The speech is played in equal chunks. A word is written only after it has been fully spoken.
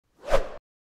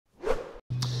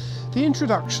The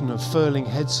introduction of furling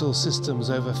headsail systems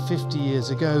over 50 years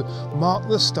ago marked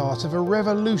the start of a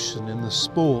revolution in the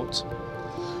sport.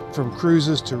 From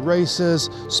cruisers to racers,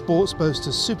 sports boats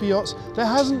to super yachts, there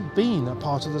hasn't been a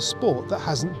part of the sport that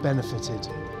hasn't benefited.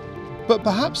 But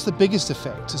perhaps the biggest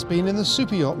effect has been in the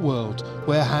super yacht world,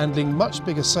 where handling much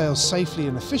bigger sails safely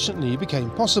and efficiently became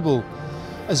possible.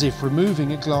 As if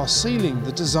removing a glass ceiling,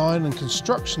 the design and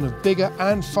construction of bigger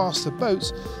and faster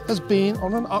boats has been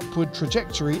on an upward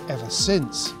trajectory ever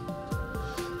since.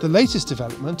 The latest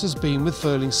development has been with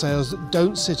furling sails that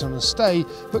don't sit on a stay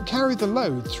but carry the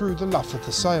load through the luff of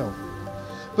the sail.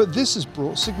 But this has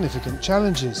brought significant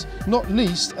challenges, not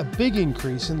least a big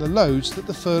increase in the loads that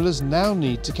the furlers now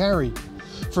need to carry.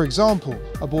 For example,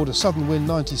 aboard a Southern Wind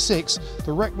 96,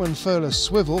 the Reckmann furler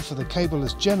swivel for the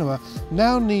cableless Genoa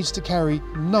now needs to carry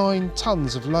 9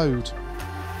 tons of load.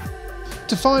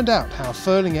 To find out how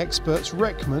furling experts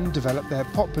Reckmann developed their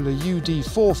popular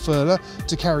UD4 furler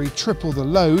to carry triple the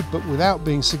load but without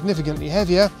being significantly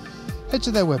heavier, head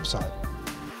to their website.